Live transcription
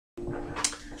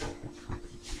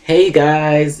Hey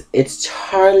guys, it's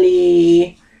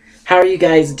Charlie. How are you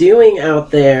guys doing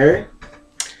out there?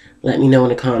 Let me know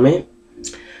in a comment.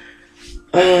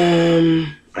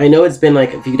 I know it's been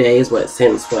like a few days,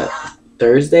 since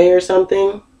Thursday or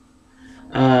something?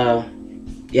 Uh,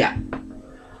 yeah.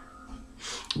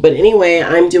 But anyway,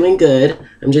 I'm doing good.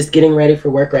 I'm just getting ready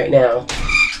for work right now.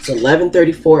 It's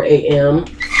 11:34 a.m.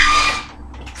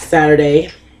 Saturday.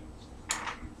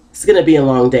 It's gonna be a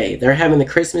long day. They're having the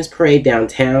Christmas parade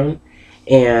downtown,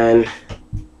 and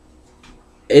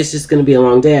it's just gonna be a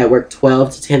long day. I work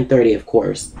 12 to 10:30, of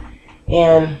course.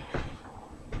 And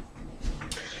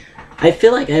I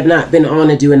feel like I've not been on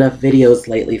to do enough videos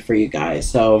lately for you guys.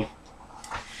 So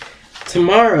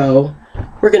tomorrow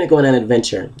we're gonna go on an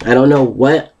adventure. I don't know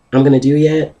what I'm gonna do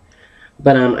yet,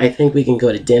 but I think we can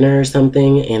go to dinner or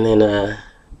something and then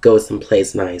go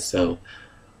someplace nice. So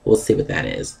we'll see what that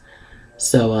is.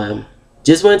 So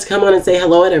just wanted to come on and say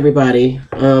hello to everybody.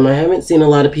 I haven't seen a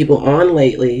lot of people on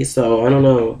lately, so I don't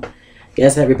know.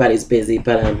 Guess everybody's busy,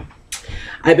 but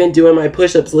I've been doing my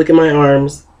push-ups. Look at my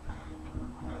arms.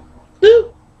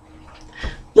 Woo!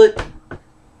 Look.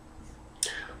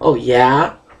 Oh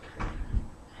yeah.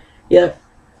 Yep.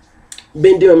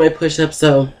 Been doing my push-ups,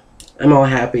 so I'm all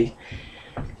happy.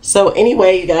 So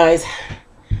anyway, you guys,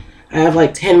 I have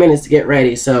like 10 minutes to get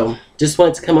ready, so just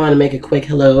wanted to come on and make a quick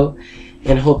hello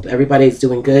and hope everybody's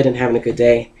doing good and having a good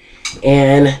day.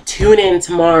 And tune in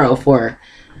tomorrow for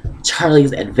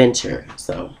Charlie's adventure.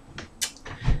 So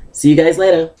see you guys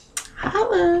later.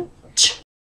 Holla.